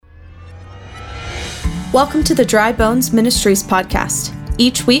Welcome to the Dry Bones Ministries podcast.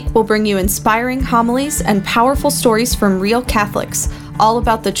 Each week, we'll bring you inspiring homilies and powerful stories from real Catholics, all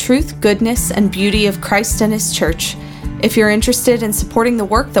about the truth, goodness, and beauty of Christ and His Church. If you're interested in supporting the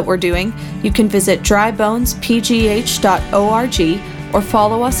work that we're doing, you can visit drybonespgh.org or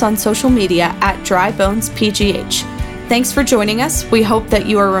follow us on social media at drybonespgh. Thanks for joining us. We hope that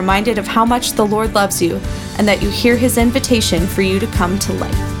you are reminded of how much the Lord loves you and that you hear His invitation for you to come to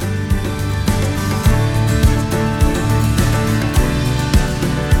life.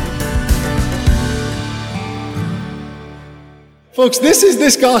 Folks,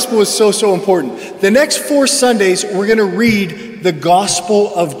 this gospel is so important. The next 4 Sundays, we're going to read the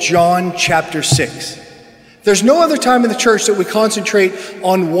Gospel of John chapter 6. There's no other time in the church that we concentrate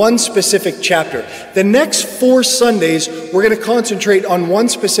on one specific chapter. The next 4 Sundays, we're going to concentrate on one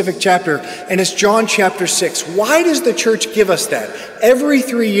specific chapter, and it's John chapter 6. Why does the church give us that? Every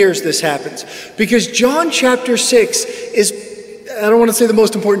 3 years this happens. Because John chapter 6 is, I don't want to say the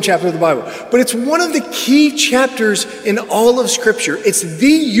most important chapter of the Bible, but it's one of the key chapters in all of Scripture. It's the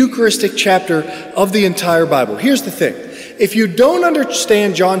Eucharistic chapter of the entire Bible. Here's the thing. If you don't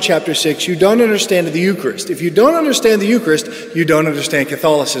understand John chapter 6, you don't understand the Eucharist. If you don't understand the Eucharist, you don't understand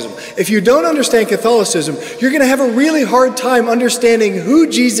Catholicism. If you don't understand Catholicism, you're going to have a really hard time understanding who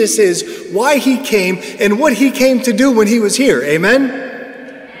Jesus is, why He came, and what He came to do when He was here. Amen?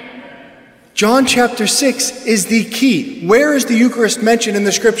 John chapter 6 is the key. Where is the Eucharist mentioned in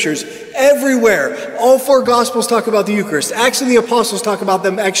the Scriptures? Everywhere. All 4 Gospels talk about the Eucharist. Acts of the Apostles talk about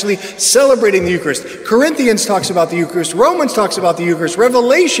them actually celebrating the Eucharist. Corinthians talks about the Eucharist. Romans talks about the Eucharist.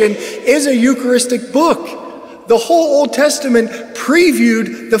 Revelation is a Eucharistic book. The whole Old Testament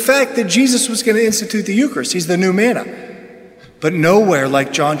previewed the fact that Jesus was going to institute the Eucharist. He's the new manna. But nowhere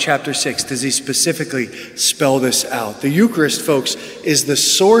like John chapter 6 does he specifically spell this out. The Eucharist, folks, is the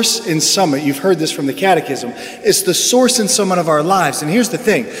source and summit. You've heard this from the Catechism. It's the source and summit of our lives. And here's the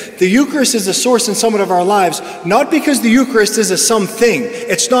thing. The Eucharist is the source and summit of our lives, not because the Eucharist is a something.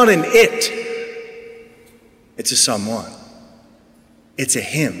 It's not an it. It's a someone. It's a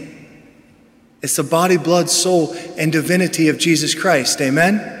him. It's the body, blood, soul, and divinity of Jesus Christ.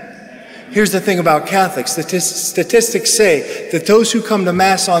 Amen? Here's the thing about Catholics. Statistics say that those who come to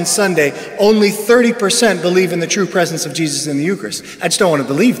Mass on Sunday, only 30% believe in the true presence of Jesus in the Eucharist. I just don't want to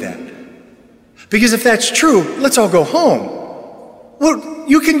believe that. Because if that's true, let's all go home. Well,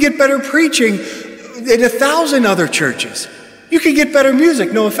 you can get better preaching in 1,000 other churches. You can get better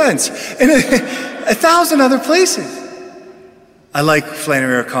music, no offense, in 1,000 other places. I like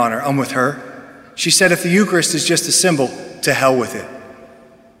Flannery O'Connor. I'm with her. She said if the Eucharist is just a symbol, to hell with it.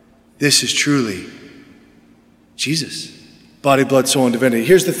 This is truly Jesus. Body, blood, soul, and divinity.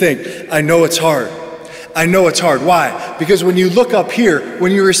 Here's the thing. I know it's hard. I know it's hard. Why? Because when you look up here,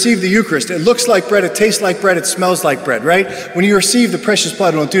 when you receive the Eucharist, it looks like bread, it tastes like bread, it smells like bread, right? When you receive the precious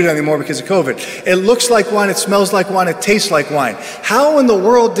blood, we don't do that anymore because of COVID. It looks like wine, it smells like wine, it tastes like wine. How in the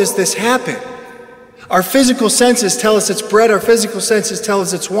world does this happen? Our physical senses tell us it's bread, our physical senses tell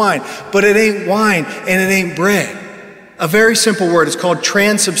us it's wine, but it ain't wine and it ain't bread. A very simple word. It's called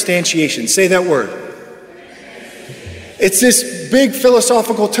transubstantiation. Say that word. It's this big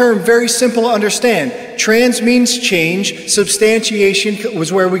philosophical term, very simple to understand. Trans means change. Substantiation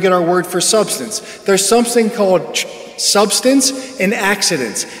was where we get our word for substance. There's something called substance and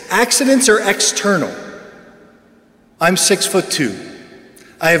accidents. Accidents are external. I'm 6'2".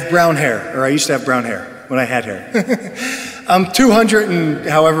 I have brown hair, or I used to have brown hair when I had hair. I'm 200 and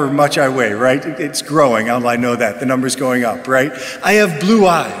however much I weigh, right? It's growing, I know that. The number's going up, right? I have blue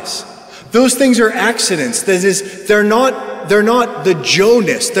eyes. Those things are accidents. That is, they're not the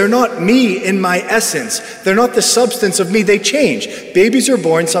Jonas. They're not me in my essence. They're not the substance of me. They change. Babies are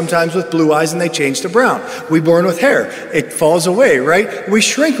born sometimes with blue eyes and they change to brown. We're born with hair. It falls away, right? We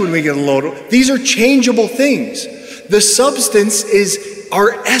shrink when we get a little older. These are changeable things. The substance is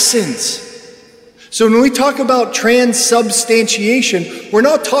our essence. So when we talk about transubstantiation, we're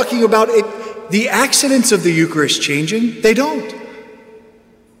not talking about the accidents of the Eucharist changing. They don't.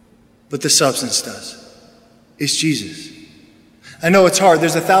 But the substance does. It's Jesus. I know it's hard.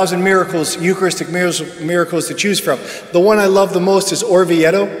 There's 1,000 miracles, Eucharistic miracles to choose from. The one I love the most is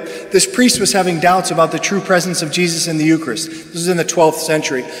Orvieto. This priest was having doubts about the true presence of Jesus in the Eucharist. This was in the 12th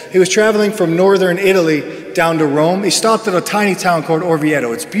century. He was traveling from northern Italy down to Rome. He stopped at a tiny town called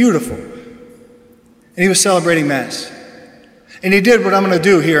Orvieto. It's beautiful. And he was celebrating Mass. And he did what I'm going to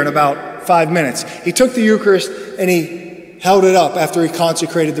do here in about 5 minutes. He took the Eucharist and he held it up after he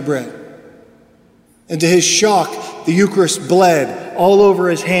consecrated the bread. And to his shock, the Eucharist bled all over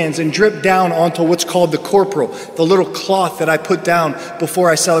his hands and dripped down onto what's called the corporal, the little cloth that I put down before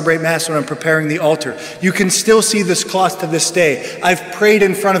I celebrate Mass when I'm preparing the altar. You can still see this cloth to this day. I've prayed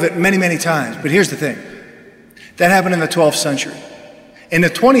in front of it many, many times. But here's the thing. That happened in the 12th century. In the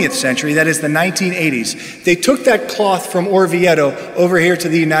 20th century, that is the 1980s, they took that cloth from Orvieto over here to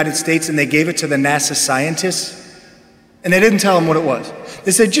the United States and they gave it to the NASA scientists. And they didn't tell them what it was.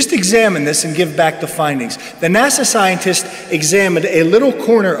 They said, just examine this and give back the findings. The NASA scientist examined a little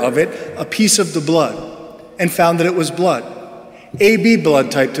corner of it, a piece of the blood, and found that it was blood. AB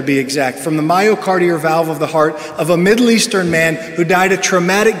blood type to be exact, from the myocardial valve of the heart of a Middle Eastern man who died a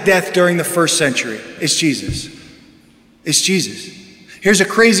traumatic death during the 1st century. It's Jesus. It's Jesus. Here's the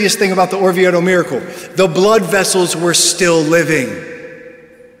craziest thing about the Orvieto miracle. The blood vessels were still living.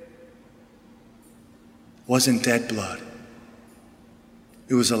 Wasn't dead blood.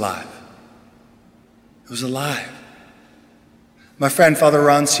 It was alive. It was alive. My friend, Father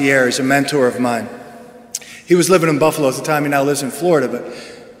Ron Sierra, is a mentor of mine. He was living in Buffalo at the time. He now lives in Florida, but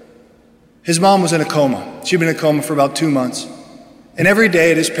his mom was in a coma. She'd been in a coma for about 2 months. And every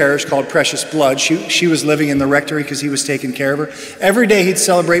day at his parish called Precious Blood, she was living in the rectory because he was taking care of her. Every day he'd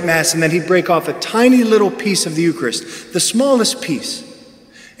celebrate Mass and then he'd break off a tiny little piece of the Eucharist, the smallest piece.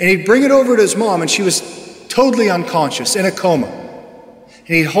 And he'd bring it over to his mom, and she was totally unconscious, in a coma.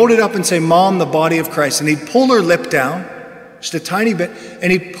 And he'd hold it up and say, Mom, the body of Christ. And he'd pull her lip down, just a tiny bit,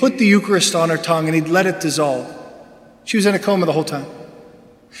 and he'd put the Eucharist on her tongue and he'd let it dissolve. She was in a coma the whole time.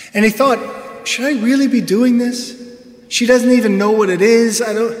 And he thought, should I really be doing this? She doesn't even know what it is.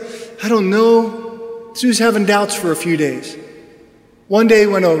 I don't know. So he was having doubts for a few days. One day he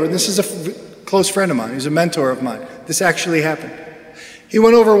went over, and this is a close friend of mine. He's a mentor of mine. This actually happened. He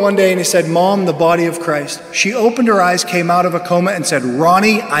went over one day and he said, Mom, the body of Christ. She opened her eyes, came out of a coma and said,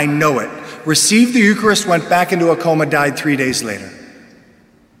 Ronnie, I know it. Received the Eucharist, went back into a coma, died 3 days later.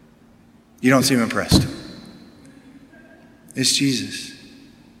 You don't seem impressed. It's Jesus.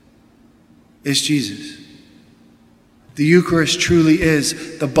 It's Jesus. The Eucharist truly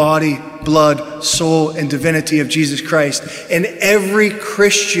is the body, blood, soul, and divinity of Jesus Christ. And every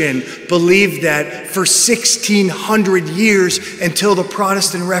Christian believed that for 1,600 years until the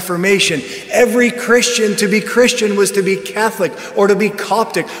Protestant Reformation. Every Christian, to be Christian, was to be Catholic or to be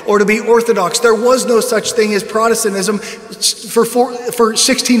Coptic or to be Orthodox. There was no such thing as Protestantism for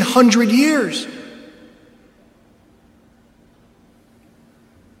 1,600 years.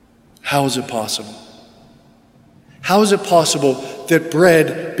 How is it possible? How is it possible that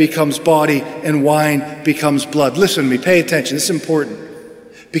bread becomes body and wine becomes blood? Listen to me, pay attention, this is important.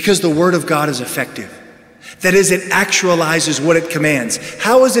 Because the Word of God is effective. That is, it actualizes what it commands.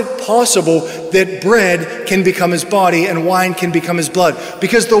 How is it possible that bread can become his body and wine can become his blood?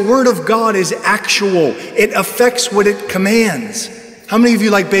 Because the Word of God is actual. It affects what it commands. How many of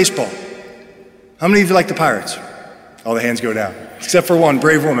you like baseball? How many of you like the Pirates? All the hands go down, except for one,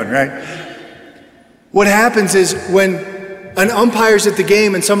 brave woman, right? What happens is when an umpire's at the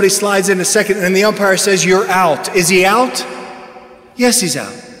game and somebody slides in a second and the umpire says, you're out. Is he out? Yes, he's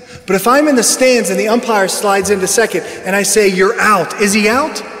out. But if I'm in the stands and the umpire slides into second and I say, you're out, is he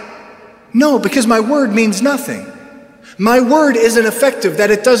out? No, because my word means nothing. My word isn't effective,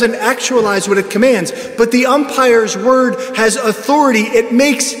 that it doesn't actualize what it commands. But the umpire's word has authority. It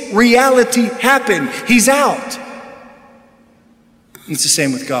makes reality happen. He's out. It's the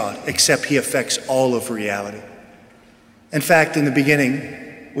same with God, except he affects all of reality. In fact, in the beginning,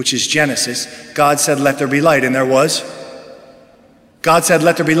 which is Genesis, God said, let there be light, and there was. God said,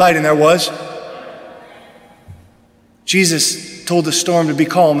 let there be light, and there was. Jesus told the storm to be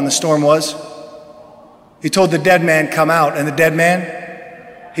calm, and the storm was. He told the dead man, come out, and the dead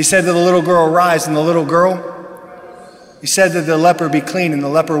man. He said to the little girl, rise, and the little girl. He said that the leper be clean, and the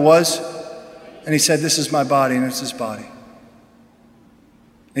leper was. And he said, this is my body, and it's his body.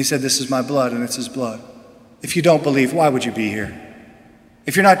 And he said, this is my blood, and it's his blood. If you don't believe, why would you be here?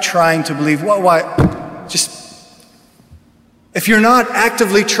 If you're not trying to believe, if you're not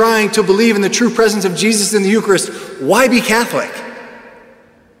actively trying to believe in the true presence of Jesus in the Eucharist, why be Catholic?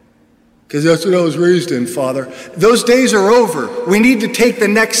 Because that's what I was raised in, Father. Those days are over. We need to take the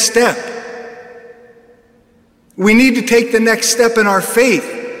next step. We need to take the next step in our faith.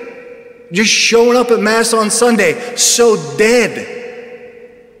 Just showing up at Mass on Sunday, so dead.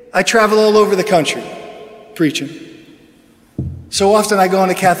 I travel all over the country preaching. So often I go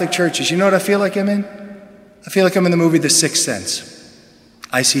into Catholic churches. You know what I feel like I'm in? I feel like I'm in the movie The Sixth Sense.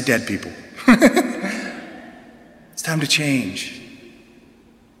 I see dead people. It's time to change.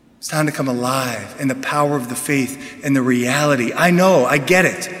 It's time to come alive in the power of the faith and the reality. I know, I get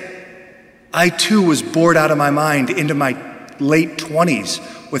it. I too was bored out of my mind into my late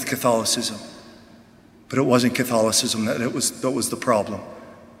 20s with Catholicism. But it wasn't Catholicism that was the problem.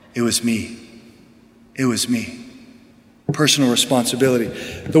 It was me. It was me. Personal responsibility.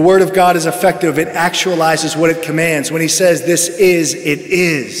 The Word of God is effective. It actualizes what it commands. When he says this is, it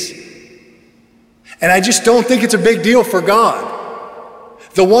is. And I just don't think it's a big deal for God.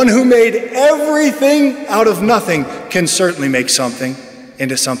 The one who made everything out of nothing can certainly make something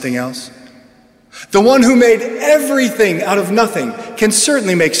into something else. The one who made everything out of nothing can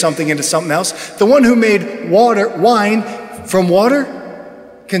certainly make something into something else. The one who made wine from water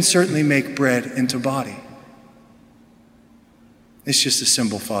can certainly make bread into body. It's just a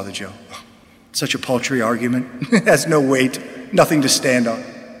symbol, Father Joe. Such a paltry argument. It has no weight, nothing to stand on.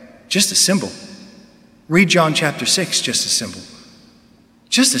 Just a symbol. Read John chapter 6, just a symbol.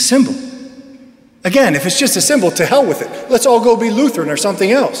 Just a symbol. Again, if it's just a symbol, to hell with it. Let's all go be Lutheran or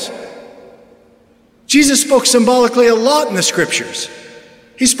something else. Jesus spoke symbolically a lot in the scriptures.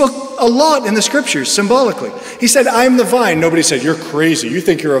 He spoke a lot in the scriptures symbolically. He said, I am the vine. Nobody said, you're crazy. You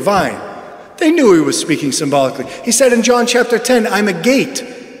think you're a vine. They knew he was speaking symbolically. He said in John chapter 10, I'm a gate.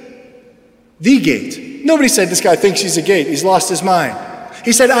 The gate. Nobody said, this guy thinks he's a gate. He's lost his mind.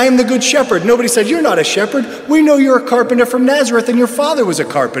 He said, I am the good shepherd. Nobody said, you're not a shepherd. We know you're a carpenter from Nazareth and your father was a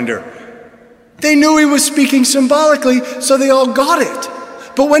carpenter. They knew he was speaking symbolically, so they all got it.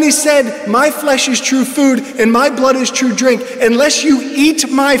 But when he said, my flesh is true food and my blood is true drink, unless you eat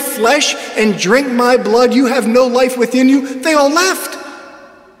my flesh and drink my blood, you have no life within you, they all left.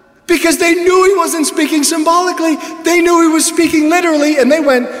 Because they knew he wasn't speaking symbolically. They knew he was speaking literally, and they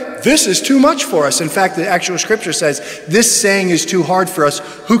went, this is too much for us. In fact, the actual scripture says, this saying is too hard for us.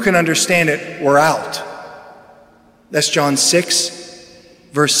 Who can understand it? We're out. That's John 6,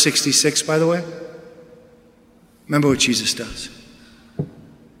 verse 66, by the way. Remember what Jesus does.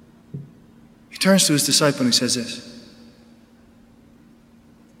 He turns to his disciple and he says this,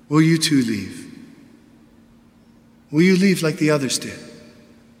 will you too leave? Will you leave like the others did?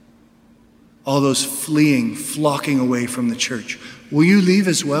 All those fleeing, flocking away from the church. Will you leave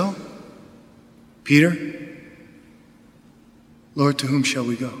as well? Peter, Lord, to whom shall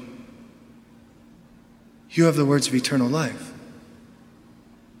we go? You have the words of eternal life.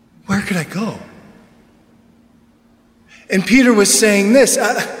 Where could I go? And Peter was saying this,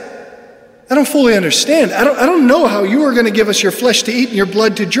 I don't fully understand. I don't know how you are going to give us your flesh to eat and your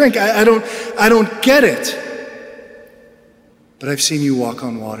blood to drink. I don't get it. But I've seen you walk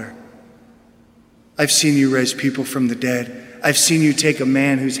on water. I've seen you raise people from the dead. I've seen you take a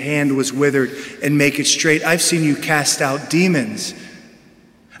man whose hand was withered and make it straight. I've seen you cast out demons.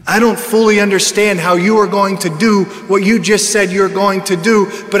 I don't fully understand how you are going to do what you just said you're going to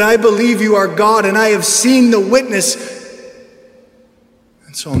do, but I believe you are God and I have seen the witness.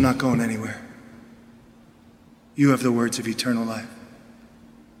 And so I'm not going anywhere. You have the words of eternal life.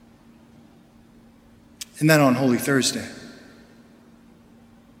 And then on Holy Thursday,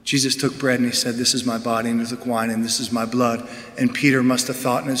 Jesus took bread and he said, this is my body, and he took wine and this is my blood. And Peter must have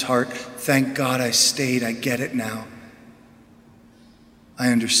thought in his heart, thank God I stayed, I get it now. I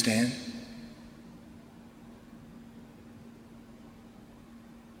understand.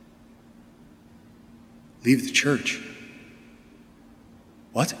 Leave the church.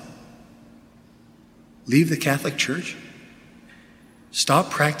 What? Leave the Catholic Church?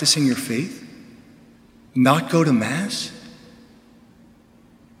 Stop practicing your faith? Not go to Mass?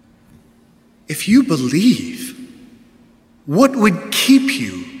 If you believe, what would keep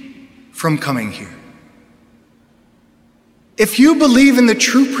you from coming here? If you believe in the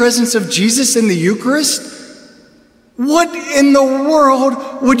true presence of Jesus in the Eucharist, what in the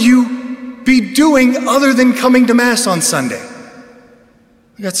world would you be doing other than coming to Mass on Sunday?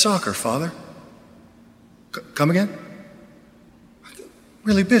 I got soccer, Father. Come again?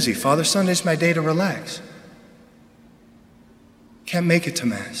 Really busy, Father. Sunday's my day to relax. Can't make it to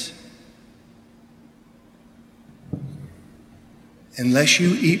Mass. Unless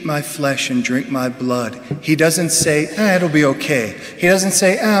you eat my flesh and drink my blood. He doesn't say, it'll be okay. He doesn't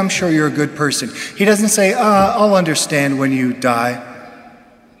say, I'm sure you're a good person. He doesn't say, I'll understand when you die.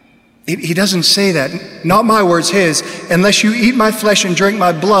 He doesn't say that. Not my words, his. Unless you eat my flesh and drink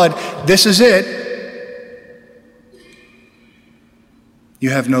my blood, this is it. You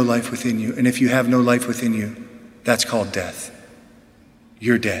have no life within you. And if you have no life within you, that's called death.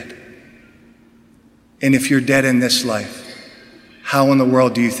 You're dead. And if you're dead in this life, how in the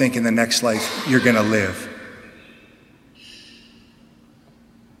world do you think in the next life you're going to live?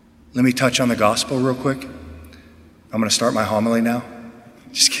 Let me touch on the gospel real quick. I'm going to start my homily now.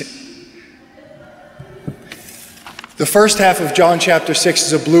 Just kidding. The first half of John chapter 6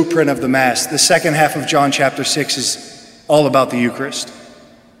 is a blueprint of the Mass. The second half of John chapter 6 is all about the Eucharist.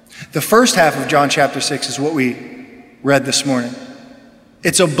 The first half of John chapter 6 is what we read this morning.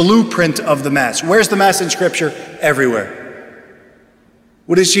 It's a blueprint of the Mass. Where's the Mass in Scripture? Everywhere.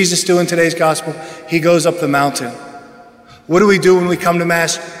 What does Jesus do in today's gospel? He goes up the mountain. What do we do when we come to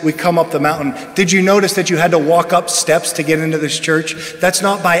Mass? We come up the mountain. Did you notice that you had to walk up steps to get into this church? That's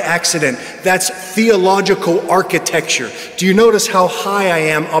not by accident. That's theological architecture. Do you notice how high I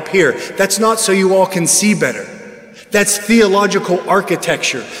am up here? That's not so you all can see better. That's theological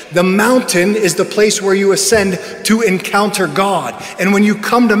architecture. The mountain is the place where you ascend to encounter God. And when you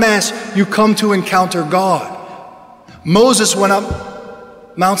come to Mass, you come to encounter God. Moses went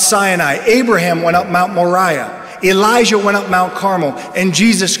up Mount Sinai. Abraham went up Mount Moriah. Elijah went up Mount Carmel. And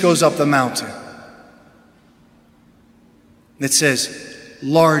Jesus goes up the mountain. It says,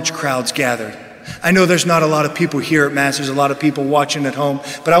 large crowds gathered. I know there's not a lot of people here at Mass. There's a lot of people watching at home.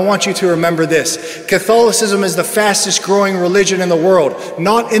 But I want you to remember this. Catholicism is the fastest growing religion in the world.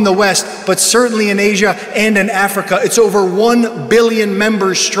 Not in the West, but certainly in Asia and in Africa. It's over 1 billion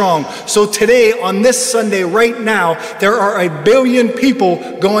members strong. So today, on this Sunday, right now, there are 1 billion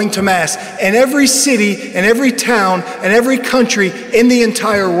people going to Mass. And every city and every town and every country in the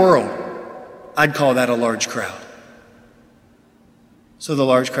entire world. I'd call that a large crowd. So the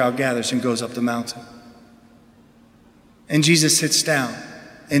large crowd gathers and goes up the mountain. And Jesus sits down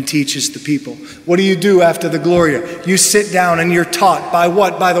and teaches the people. What do you do after the Gloria? You sit down and you're taught by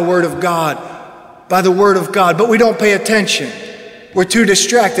what? By the Word of God. By the Word of God. But we don't pay attention. We're too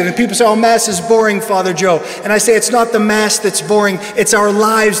distracted. And people say, oh, Mass is boring, Father Joe. And I say, it's not the Mass that's boring. It's our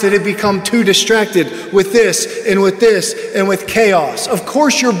lives that have become too distracted with this and with this and with chaos. Of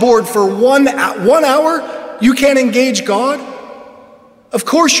course you're bored for 1 hour. You can't engage God. Of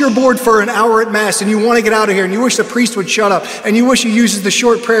course you're bored for an hour at Mass and you want to get out of here and you wish the priest would shut up and you wish he uses the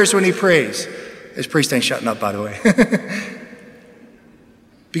short prayers when he prays. This priest ain't shutting up, by the way.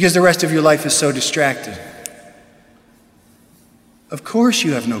 Because the rest of your life is so distracted. Of course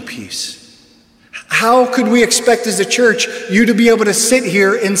you have no peace. How could we expect as a church you to be able to sit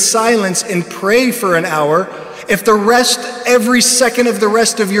here in silence and pray for an hour if the rest, every second of the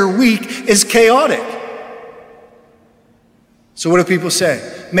rest of your week is chaotic? So what do people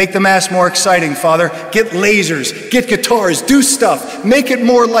say? Make the Mass more exciting, Father. Get lasers, get guitars, do stuff. Make it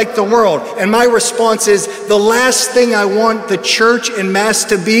more like the world. And my response is, the last thing I want the church and Mass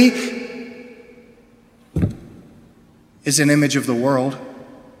to be is an image of the world.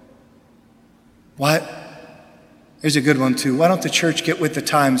 What? Here's a good one too. Why don't the church get with the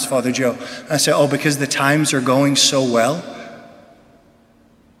times, Father Joe? And I say, oh, because the times are going so well?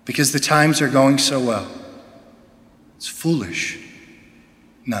 Because the times are going so well. It's foolish.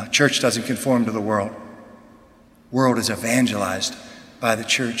 No, church doesn't conform to the world. World is evangelized by the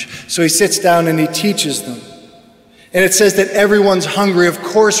church. So he sits down and he teaches them. And it says that everyone's hungry. Of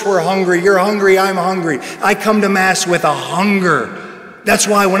course we're hungry. You're hungry, I'm hungry. I come to Mass with a hunger. That's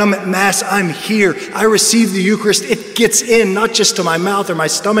why when I'm at Mass, I'm here. I receive the Eucharist. It gets in, not just to my mouth or my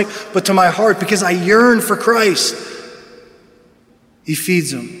stomach, but to my heart because I yearn for Christ. He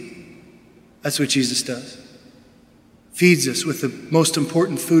feeds them. That's what Jesus does. Feeds us with the most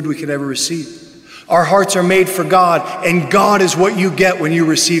important food we could ever receive. Our hearts are made for God, and God is what you get when you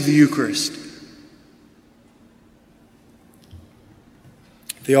receive the Eucharist.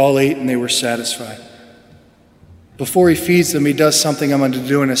 They all ate and they were satisfied. Before he feeds them, he does something I'm going to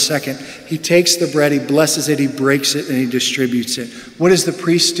do in a second. He takes the bread, he blesses it, he breaks it, and he distributes it. What does the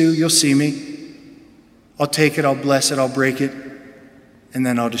priest do? You'll see me. I'll take it, I'll bless it, I'll break it, and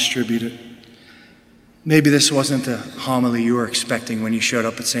then I'll distribute it. Maybe this wasn't the homily you were expecting when you showed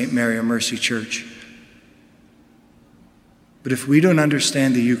up at St. Mary of Mercy Church. But if we don't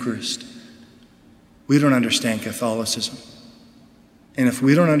understand the Eucharist, we don't understand Catholicism. And if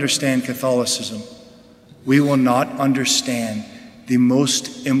we don't understand Catholicism, we will not understand the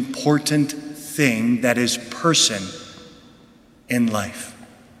most important thing that is person in life.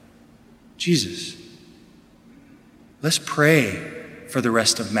 Jesus. Let's pray for the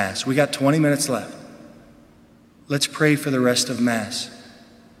rest of Mass. We got 20 minutes left. Let's pray for the rest of Mass,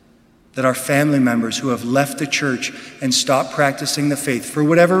 that our family members who have left the church and stopped practicing the faith for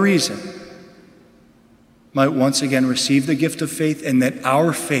whatever reason might once again receive the gift of faith, and that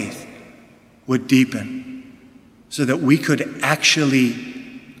our faith would deepen so that we could actually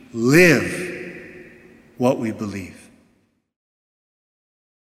live what we believe.